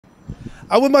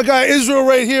I'm with my guy Israel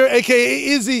right here, aka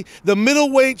Izzy, the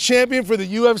middleweight champion for the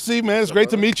UFC. Man, it's great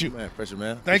to meet you. Man, pleasure,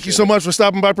 man. Thank you so much for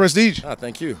stopping by Prestige.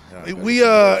 Thank you.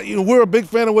 We're a big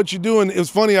fan of what you do, and it was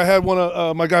funny. I had one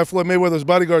of my guy Floyd Mayweather's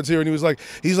bodyguards here, and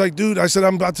he's like, dude, I said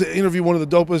I'm about to interview one of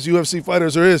the dopest UFC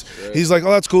fighters there is. Right. He's like,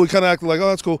 oh, that's cool. He kind of acted like, oh,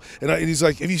 that's cool, and he's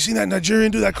like, have you seen that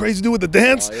Nigerian dude, that crazy dude with the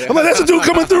dance? Oh, yeah. I'm like, that's a dude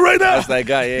coming through right now. That's that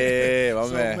guy. Yeah, my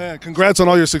man. Congrats on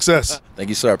all your success. Thank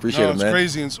you, sir. I appreciate it, man. It's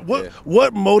crazy. And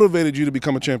what motivated you to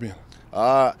become a champion?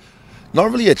 Not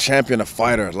really a champion, a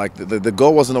fighter. Like the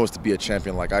goal wasn't always to be a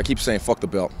champion. Like I keep saying, fuck the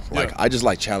belt. Like I just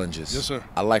like challenges. Yes, sir.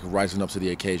 I like rising up to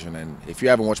the occasion. And if you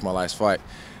haven't watched my last fight,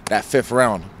 that 5th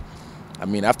round, I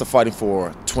mean, after fighting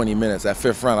for 20 minutes, that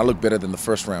 5th round, I looked better than the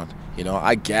 1st round. You know,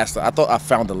 I gassed. I thought I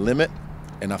found the limit,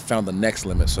 and I found the next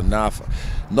limit. So now,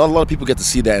 not a lot of people get to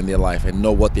see that in their life and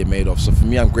know what they're made of. So for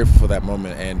me, I'm grateful for that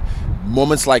moment. And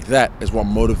moments like that is what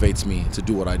motivates me to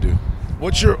do what I do.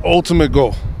 What's your ultimate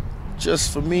goal?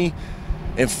 Just for me,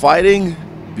 in fighting,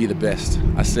 be the best.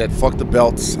 I said, fuck the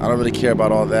belts. I don't really care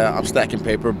about all that. I'm stacking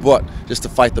paper, but just to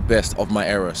fight the best of my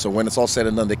era. So when it's all said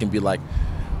and done, they can be like,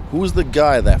 who's the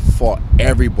guy that fought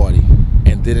everybody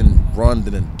and didn't run,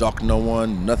 didn't duck no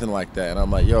one, nothing like that? And I'm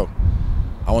like, yo,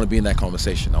 I want to be in that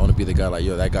conversation. I want to be the guy like,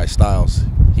 yo, that guy Styles,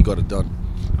 he got it done.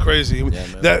 Crazy.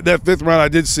 Yeah, that 5th round, I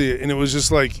did see it, and it was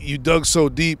just like you dug so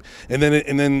deep, and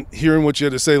then hearing what you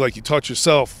had to say, like you taught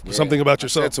yourself something about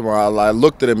yourself. I said to him, I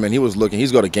looked at him, and he was looking.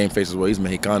 He's got a game face as well. He's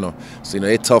Mexicano, so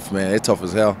they're tough, man. They're tough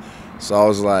as hell. So I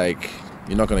was like,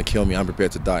 you're not gonna kill me. I'm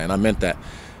prepared to die, and I meant that.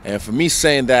 And for me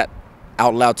saying that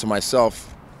out loud to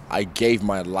myself, I gave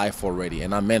my life already,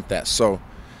 and I meant that. So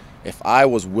if I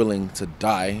was willing to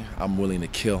die, I'm willing to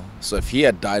kill. So if he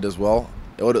had died as well,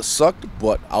 it would have sucked,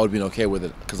 but I would have been okay with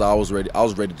it because I was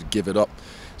ready to give it up.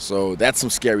 So that's some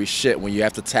scary shit when you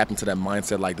have to tap into that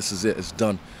mindset like, this is it, it's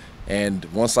done. And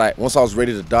once I was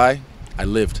ready to die, I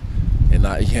lived. And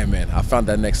yeah, man, I found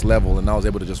that next level, and I was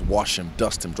able to just wash him,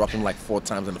 dust him, drop him like 4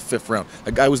 times in the 5th round.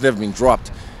 A guy who's never been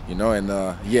dropped, you know, and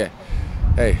yeah.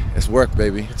 Hey, it's work,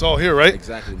 baby. It's all here, right?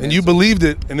 Exactly. Man. And you believed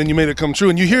it, and then you made it come true.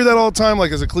 And you hear that all the time,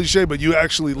 like as a cliche, but you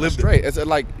actually lived it. Right. It's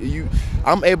like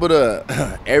I'm able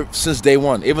to, since day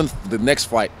one, even the next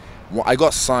fight, I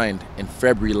got signed in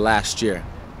February last year.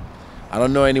 I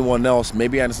don't know anyone else,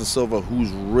 maybe Anderson Silva, who's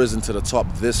risen to the top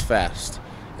this fast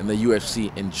in the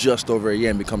UFC in just over a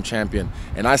year and become champion.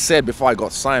 And I said before I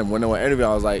got signed, when they were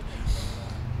interviewing, I was like,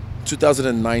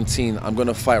 2019, I'm going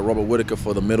to fight Robert Whittaker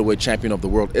for the middleweight champion of the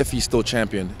world, if he's still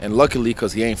champion. And luckily,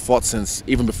 because he ain't fought since,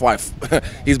 even before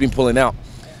he's been pulling out.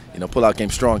 You know, pull out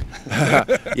game strong.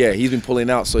 Yeah, he's been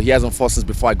pulling out, so he hasn't fought since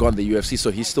before I got into the UFC,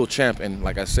 so he's still champ. And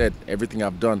like I said, everything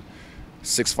I've done,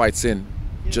 6 fights in,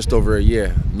 just over a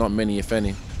year, not many, if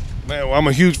any. Man, well, I'm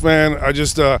a huge fan. I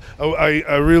just,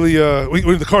 I really,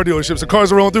 we the car dealerships. The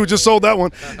cars are rolling through. We just sold that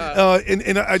one,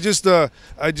 and I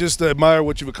just admire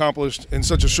what you've accomplished in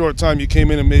such a short time. You came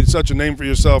in and made such a name for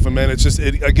yourself, and man, it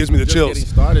gives me the chills.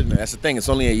 Getting started, man. That's the thing. It's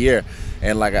only a year,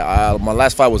 and like my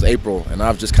last fight was April, and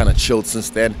I've just kind of chilled since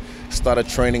then. Started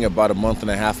training about a month and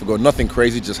a half ago. Nothing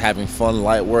crazy, just having fun,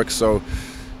 light work. So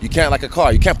you can't, like a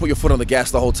car, you can't put your foot on the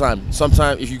gas the whole time.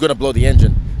 Sometimes if you're gonna blow the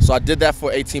engine. So I did that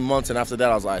for 18 months, and after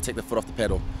that I was like, take the foot off the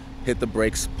pedal, hit the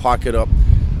brakes, park it up.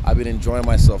 I've been enjoying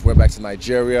myself. Went back to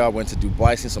Nigeria, went to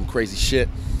Dubai, seen some crazy shit.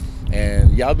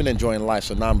 And yeah, I've been enjoying life.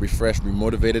 So now I'm refreshed,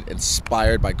 remotivated,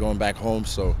 inspired by going back home.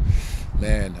 So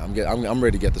man, I'm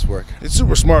ready to get this work. It's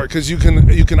super smart because you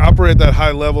can operate at that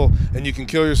high level and you can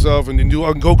kill yourself and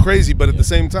go crazy, but at the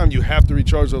same time you have to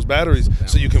recharge those batteries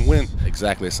so you can win.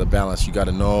 Exactly, it's a balance. You got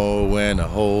to know when to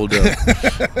hold them,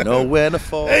 know when to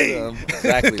fold them.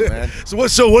 Exactly, man. So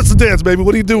what's the dance, baby?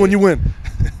 What do you do when you win?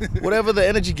 Whatever the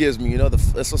energy gives me, you know.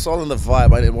 It's all in the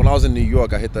vibe. When I was in New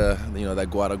York, I hit that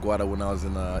guada when I was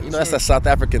in that's that South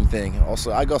African thing.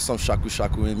 Also, I got some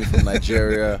shaku in me from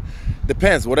Nigeria.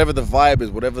 Depends. Whatever the vibe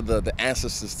is, whatever the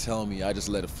ancestors tell me, I just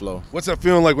let it flow. What's that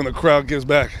feeling like when the crowd gives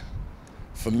back?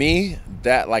 For me,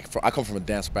 I come from a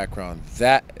dance background.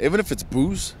 That even if it's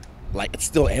booze, like it's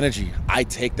still energy. I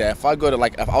take that. If I go to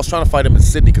if I was trying to fight him in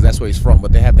Sydney because that's where he's from,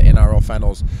 but they have the NRL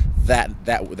finals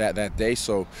that day,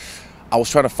 so I was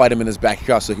trying to fight him in his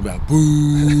backyard so he could be like,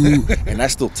 boo, and I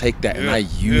still take that and I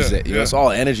use it. You know, it's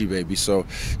all energy, baby. So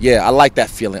yeah, I like that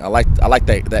feeling. I like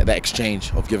that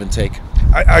exchange of give and take.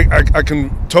 I can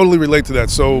totally relate to that.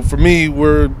 So for me,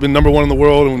 we're been #1 in the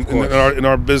world in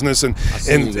our business, and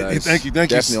thank you.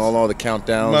 Definitely on all the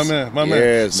countdowns. My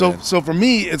man. So for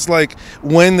me, it's like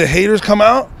when the haters come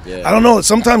out, yeah. I don't know.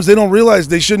 Sometimes they don't realize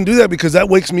they shouldn't do that because that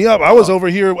wakes me up. I was over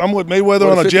here. I'm with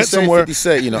Mayweather on a jet somewhere. 50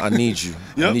 said, I need you.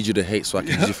 Yep. I need you to hate so I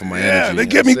can use you for my energy. Yeah, they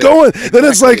get me going. Exactly. Then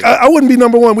it's like I wouldn't be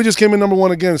 #1. We just came in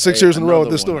 #1 again, 6 years in a row at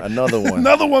this store. Another one.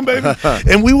 Another one, baby.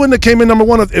 And we wouldn't have came in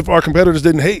 #1 if our competitors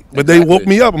didn't hate. But they woke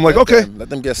me up. I'm like, okay. Let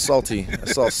them get salty.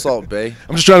 That's all salt, babe.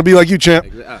 I'm just trying to be like you, champ.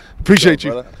 Appreciate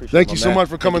you. Thank you so much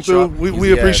for coming through.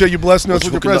 We appreciate you blessing us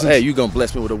with your presence. Hey, you gonna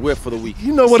bless me with a whip for the week.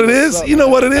 You know what it is. You know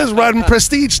what it is. Riding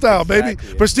Prestige style, baby.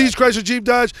 Prestige Chrysler Jeep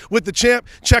Dodge with the champ.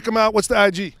 Check him out. What's the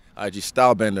IG? IG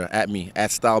Stylebender at me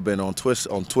at Stylebender on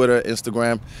Twitter,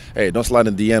 Instagram. Hey, don't slide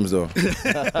in DMs though.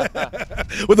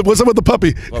 What's up with the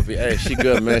puppy? Puppy, hey, she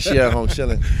good, man. She at home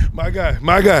chilling. My guy.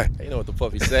 You know what the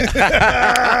puppy said.